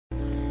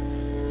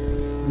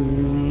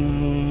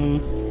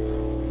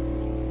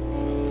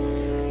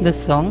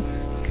This song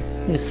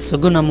is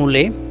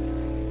Sugunamule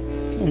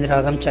in the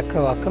Ragam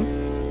Chakravakam,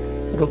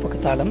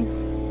 Rupakatalam,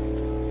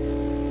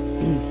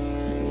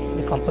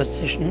 the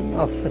composition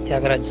of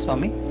Tyagaraja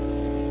Swami.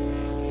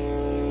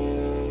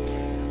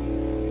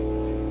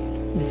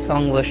 The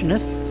song version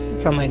is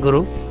from my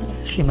Guru,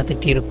 Srimati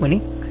T. Rukmani.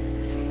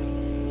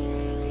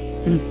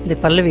 The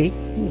Pallavi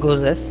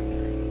goes as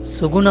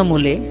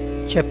Sugunamule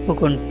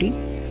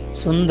Cheppukunti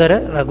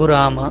Sundara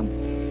Ragurama.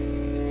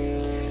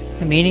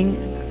 The meaning,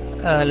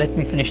 let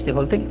me finish the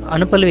whole thing.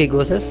 Anupallavi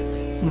goes as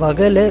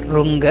Vagale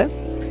Runga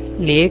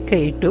Leka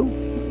Itu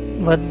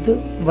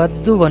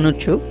Vaddu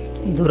Vanuchu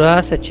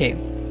Durasache.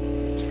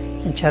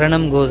 And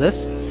Charanam goes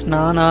as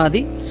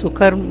Snanadi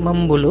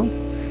Sukarmambulu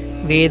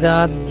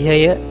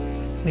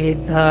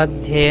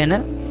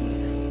Vedadhyayana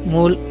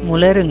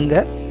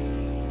Mularunga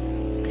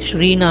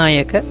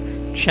Srinayaka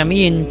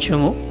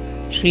Shamiyinchumu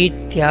Sri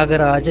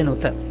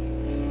Tyagarajanuta.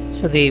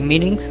 So the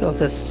meanings of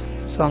this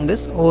song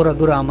is, O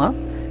Raghurama,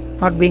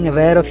 not being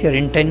aware of your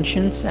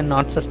intentions and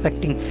not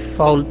suspecting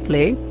foul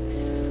play,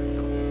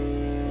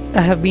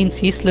 I have been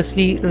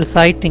ceaselessly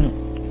reciting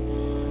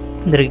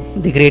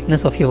the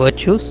greatness of your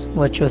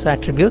virtuous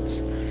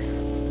attributes,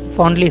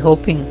 fondly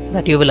hoping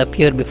that you will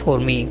appear before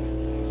me.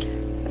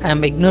 I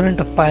am ignorant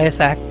of pious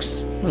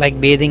acts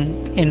like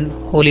bathing in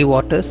holy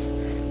waters,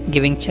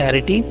 giving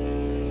charity,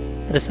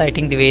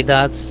 reciting the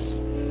Vedas.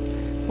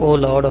 O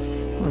Lord of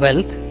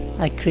wealth,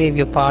 I crave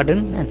your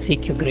pardon and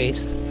seek your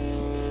grace.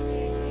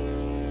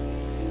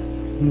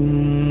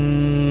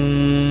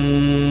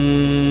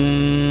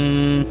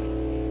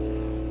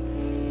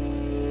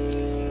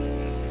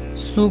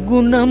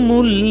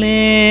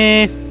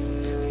 Sugunamule.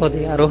 Oh,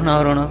 the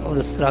Arohana of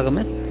this ragam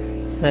is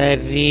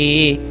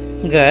Sari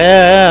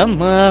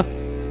Gama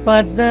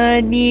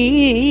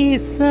Padani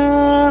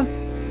Sa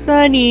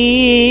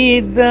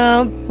Sani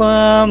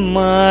Dapa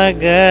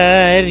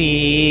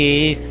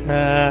Magari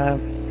Sa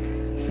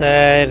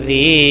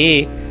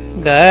Sari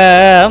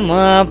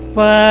Gama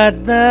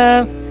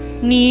Pada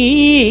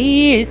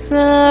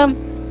Nisa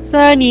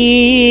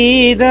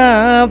Sani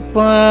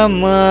Dapa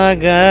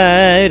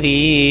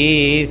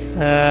Magari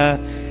Sa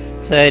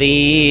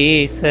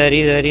Sari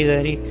Sari Sari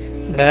Sari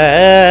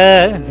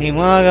Ga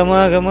Hima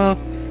Gama Gama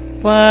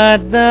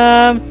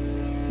Pada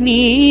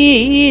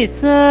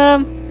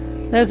Nisa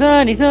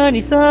Sani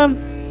Sani Sam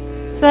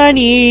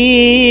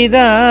Sani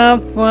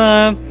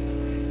Dapa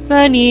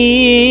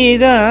Sani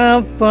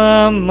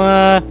Dapa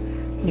Magari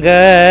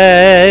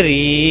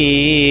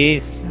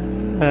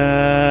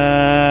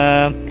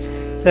Sa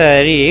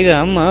Sari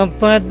Gama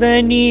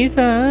Padani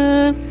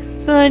Sa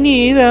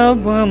Sani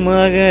Dapa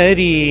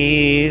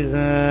Magari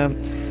Sa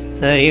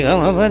Sari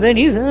Gama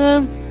Padani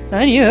Sa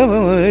Sani Dapa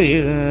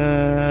Magari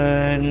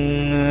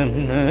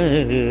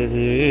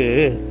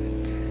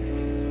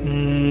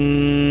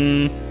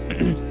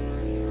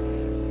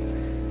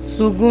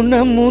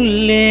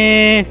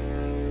Sugunamule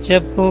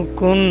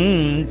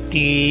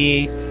Cheppukunti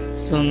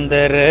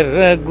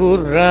Sundara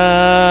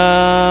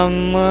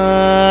Raghurama.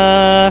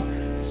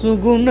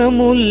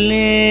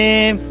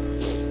 Sugunamule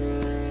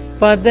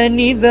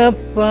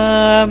Padanidappa.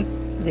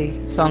 The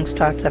song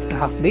starts after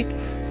half beat.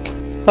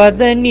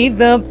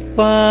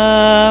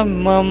 Padanidappa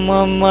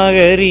Mama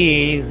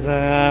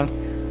Magarisa.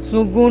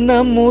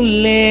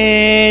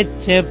 Sugunamule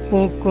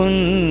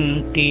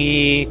Cheppukunti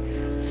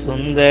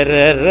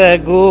Sundara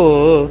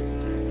Raghu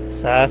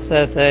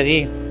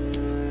Sasasari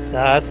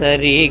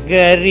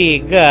Gari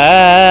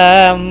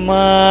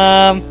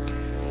Gama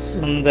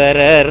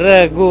Sundara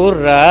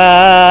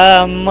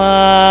Raghurama.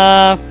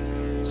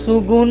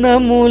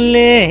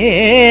 Sugunamule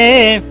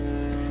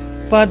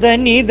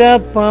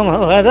Padanidappa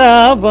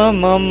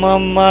Mama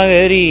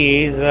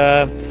Magarisa.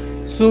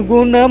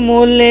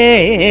 Sugunamule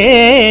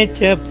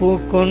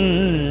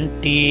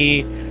Cheppukunti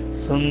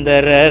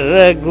Sundara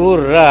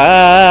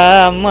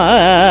Raghurama.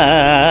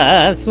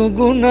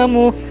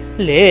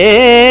 Sugunamule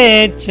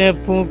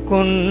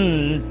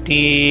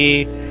Cheppukunti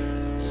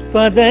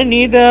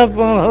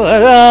Padanidappa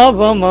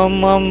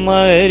Mama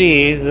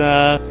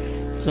Magarisa.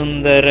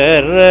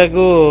 Sundara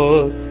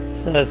Raghu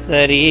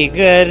Sasari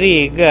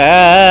Gari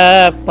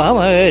Ga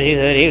Pamari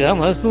Gari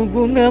Gama.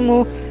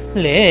 Sugunamule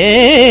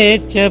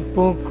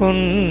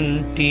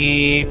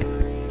Cheppukunti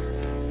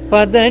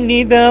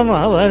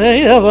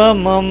Padanidappa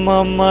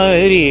Mama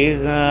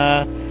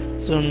Magarisa.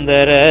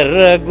 Sundara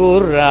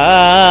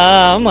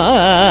Raghurama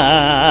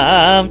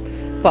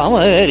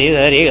Pamari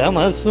Gari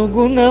Gama.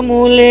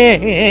 Sugunamule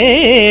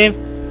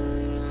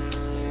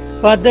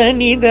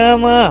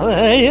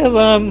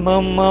Padanidappa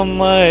Mama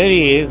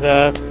Magarisa.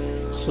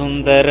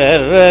 Sundara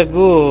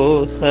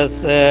Raghu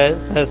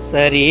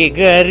Sasari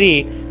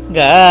Gari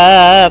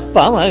Ga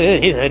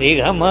Pamari Gari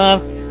Gama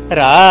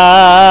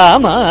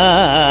Rama.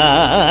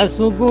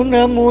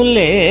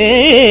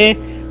 Sugunamule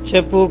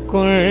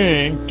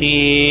Cheppukunti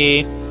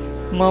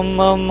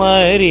Mama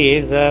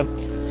Magarisa.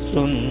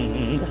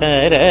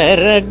 Sundara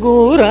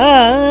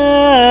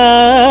Raghurama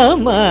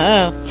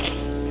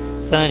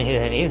సని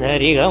ధని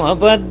సరి గమ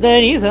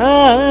పద్దని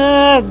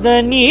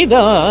సాదని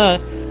దా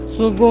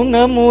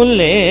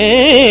సుగుణములే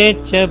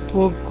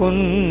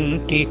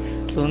చెప్పుకుంటి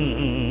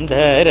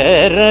సుందర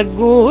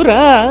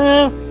రఘురా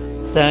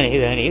సని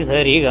ధని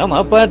సరి గమ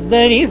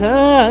పద్దని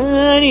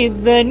సాని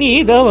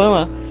దవ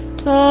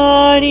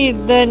సాని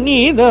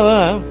దవ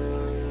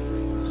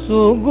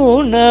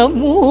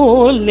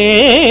సుగుణములే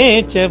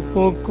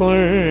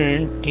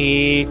చెప్పుకుంటి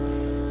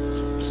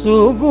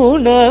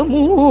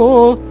సుగుణము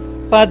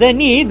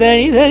పదని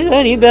దని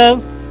దని ద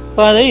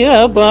పదయ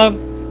బ.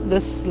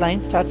 This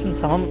line starts in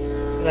samam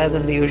rather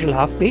than the usual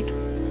half beat.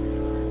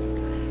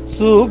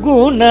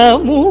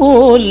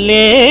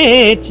 సుగుణములే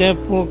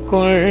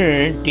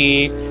చెప్పుకుంటి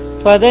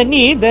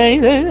పదని దని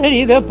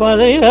దని ద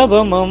పదయ బ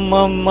మమ్మ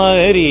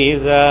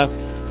మరీజ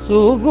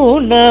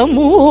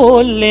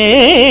సుగుణములే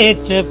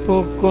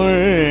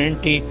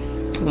చెప్పుకుంటి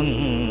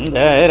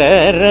సుందర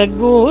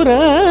రఘురామ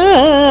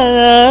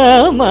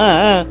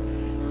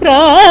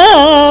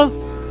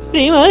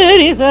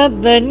రామరి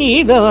సద్దని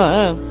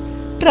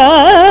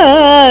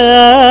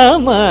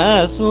రామ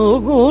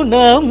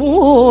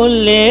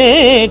సుగుణములే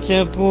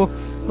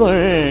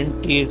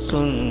చెప్పుకుంటి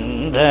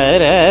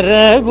సుందర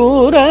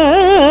రఘురామ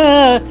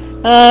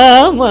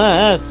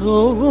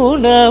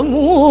సుగుణములే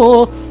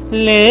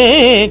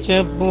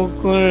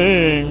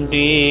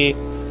చెప్పుకుంటి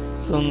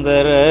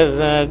సుందర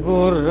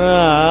Raghurama.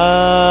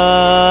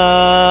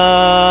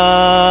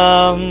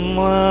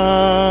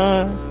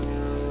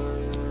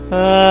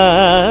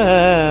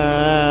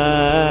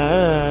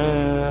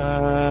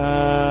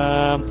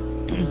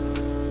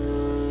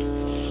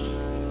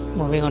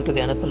 Moving on to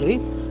the Anapallavi.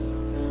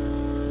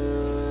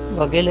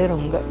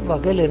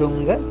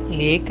 వగలెరుంగ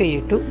లేక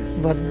ఇటు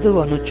వద్దు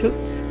వనుచు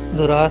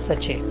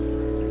దురాసచే.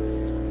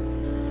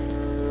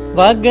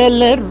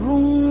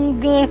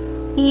 వగలరుంగ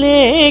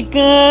లేక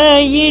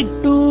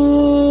ఇటు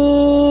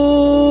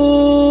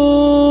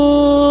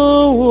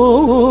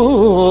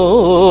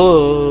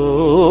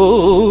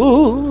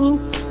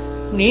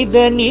నిద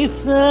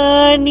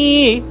నిసాని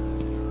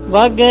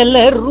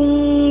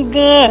వగలరుంగ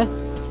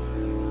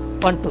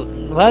 1 2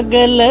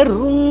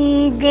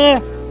 వగలరుంగ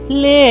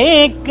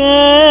లేక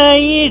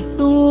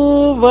ఇటు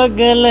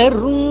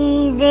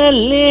వగలరుంగ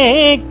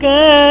లేక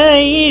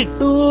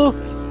ఇటు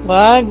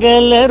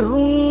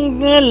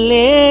వగలరుంగ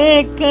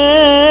లేక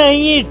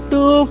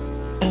ఇటు.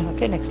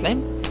 Okay, next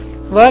line.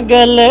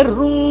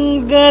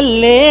 వగలరుంగ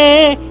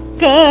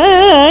లేక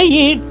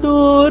ఇటు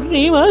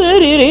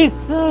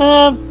రిమరిస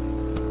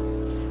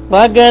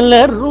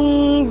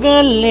వగలరుంగ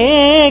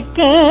లేక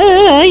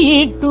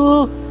ఇటు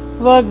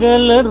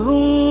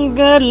వగలరుంగ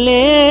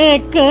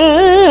లేక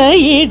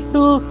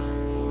ఇటు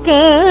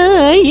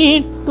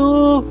ఇటు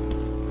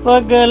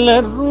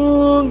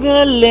వగలరుంగ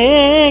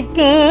లేక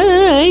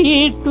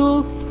ఇటు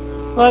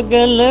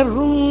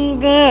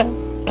వగలరుంగ.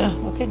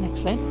 Okay,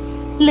 next line.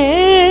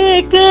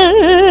 లేక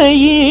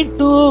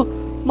ఇటు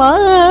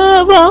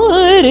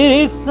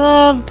మావరిస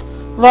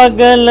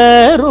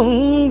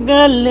వగలరుంగ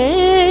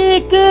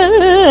లేక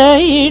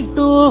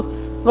ఇటు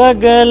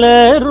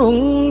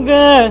వగలరుంగ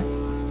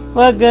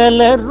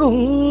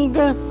వగలరుంగ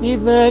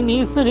ఇదని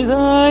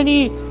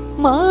సరిసాని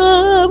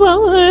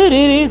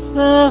మావరిస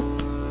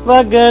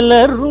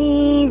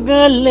వగలరుంగ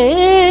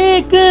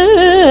లేక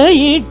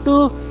ఇటు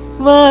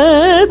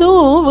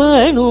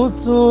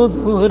వధువనుచు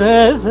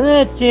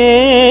దురసచే.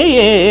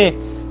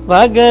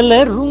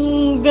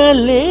 వగలరుంగ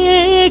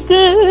లేక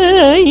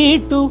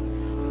ఇటు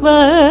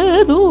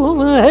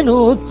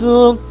వధువనుచు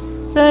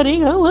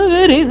సరిగా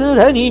మగరిస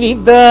ధని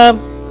నిద్ద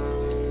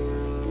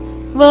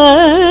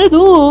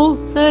వధు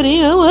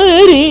సరిగా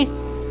మగరి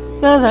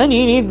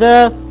సని నిద్ద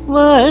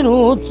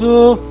వనుచు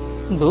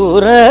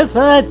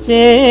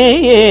దురసచే.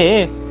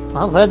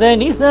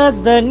 అవదని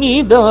సద్దని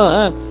ద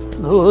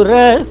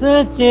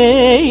దురసచే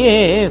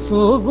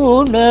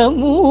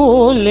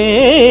సుగుణములే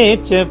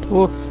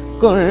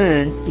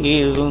చెప్పుకుంటి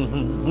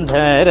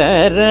సుందర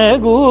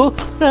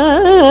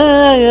రఘురామ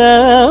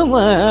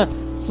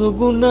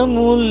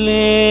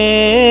సుగుణములే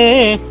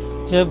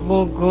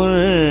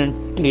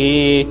చెప్పుకుంటి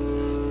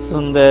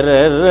సుందర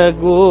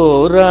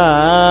రఘురామ.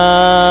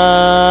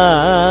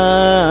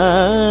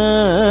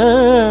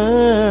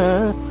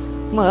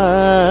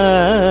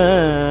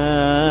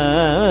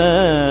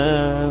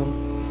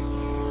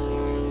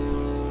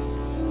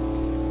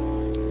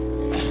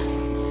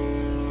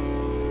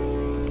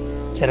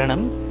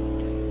 చరణం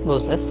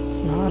గోస.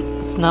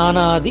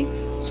 స్నానాది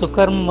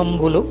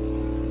సుకర్మంబులు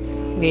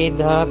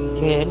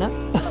వేదాధ్యయన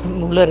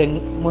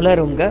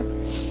ములరుంగ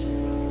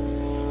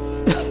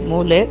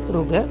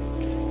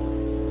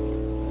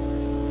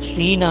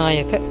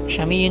శ్రీనాయక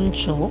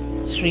క్షమించుము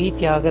Shri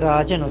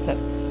Tyagarajanuta.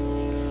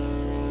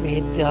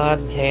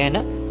 వేదాధ్యయన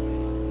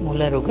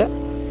ములరుగ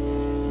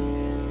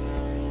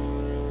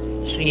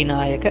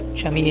శ్రీనాయక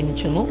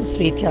క్షమించుము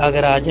Shri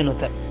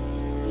Tyagarajanuta.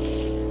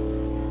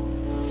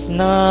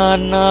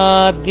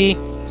 స్నానాది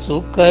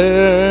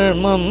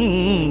సుకర్మంబులు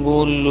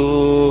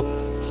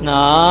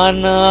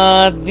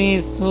స్నానాది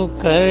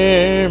సుకర్మంబులు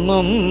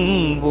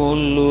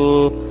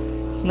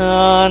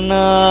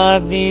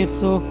స్నానాది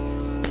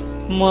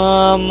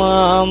ma ma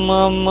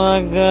ma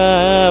ga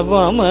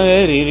va ma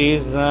ri ri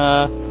sa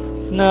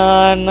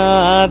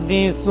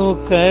स्नानादिषु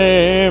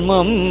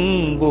कर्मं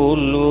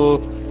बोलो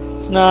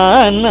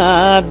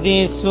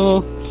स्नानादिषु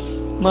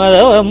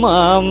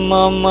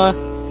मम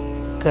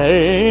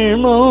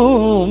कर्म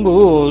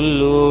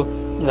बोलो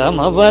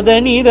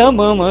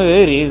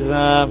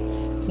गमपदनिदममरिसा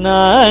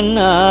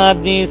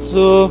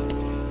स्नानादिषु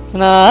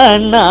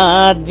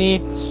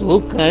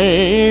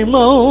कर्म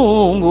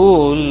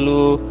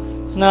बोलो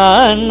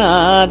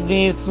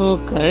स्नानादिषु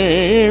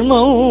कर्म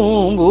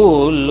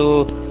बोलो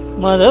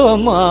मदव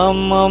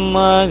मम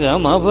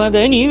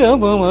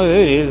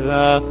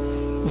गमपदनिगमरिसा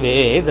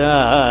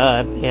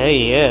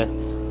वेदाध्यय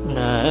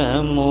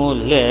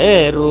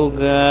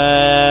नमूलरुग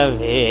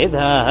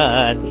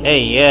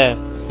वेदाध्यय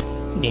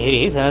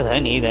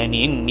निरिसनिद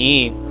निन्नि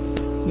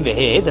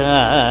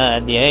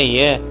वेदाध्यय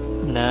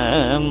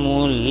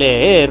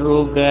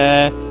नमूलरुग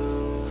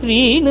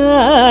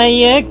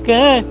श्रीनायक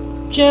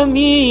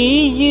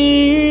चमीयिळ्सुमु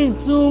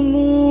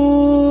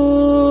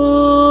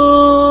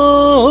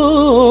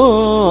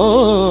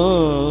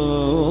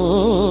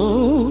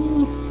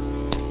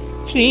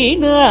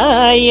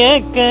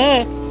श्रीनायक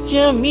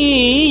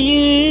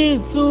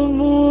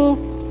चमीयिळ्सुमु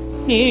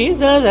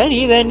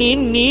निरिसनिद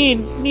निन्नि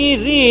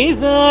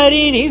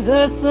निरिसारि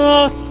निसस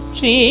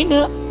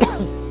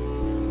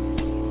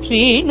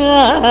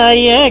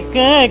श्रीनायक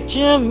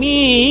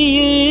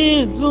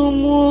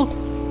चमीयिळ्सुमु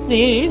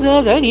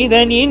निरिसनिद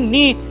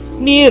निन्नि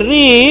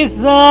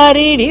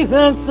निरिसारि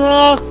निसस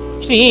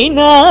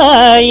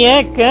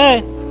श्रीनायक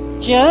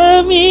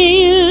चमीयिळ्सुमु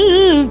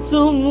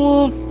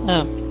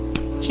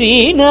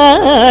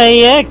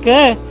श्रीनायक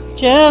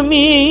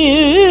चमीयिळ्सुमु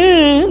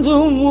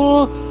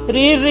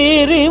रि रि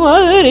रि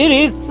मरि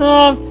रि सा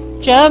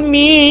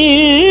चमीयिळ्सुमु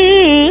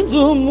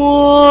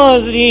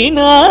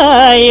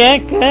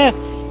श्रीनायक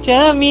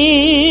चमीयिळ्सुमु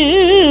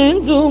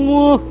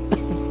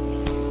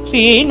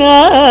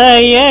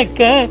श्रीनायक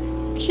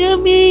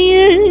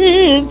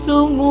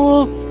चमीयिळ्सुमु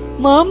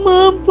मम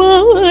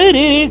पवरि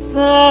रि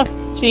सा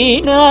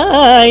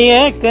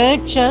श्रीनायक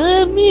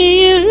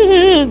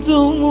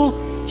चमीयिळ्सुमु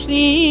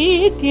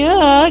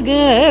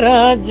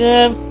श्रीत्यागराज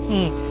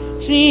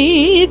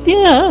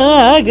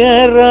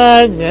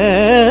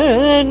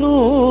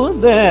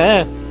श्रीत्यागराजनुद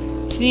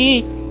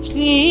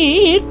श्रीत्यागरा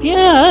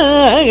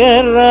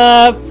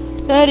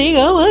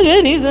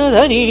सरिगमगरि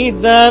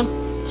सनिद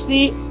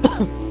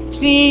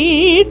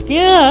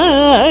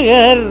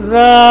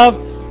श्रीत्यागरा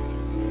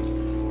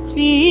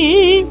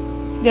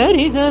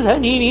श्रीगरि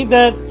सनिद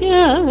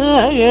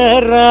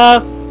त्यागरा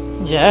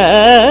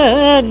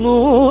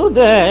जनुद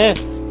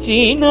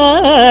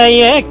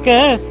श्रीनायक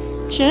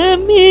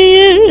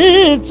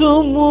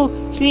चमीयिळ्सुमु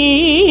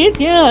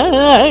श्रीत्यागराजनुद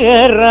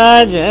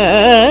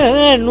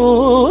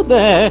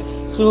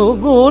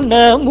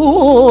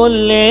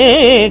सुगुणमूले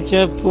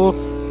चपु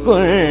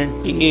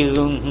कुंटि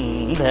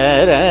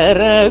सुंदर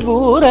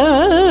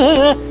रघुराम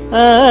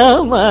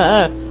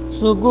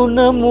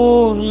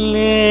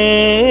सुगुणमूले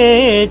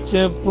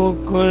चपु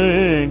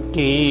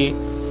कुंटि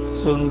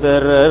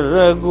सुंदर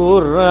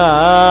रघुराम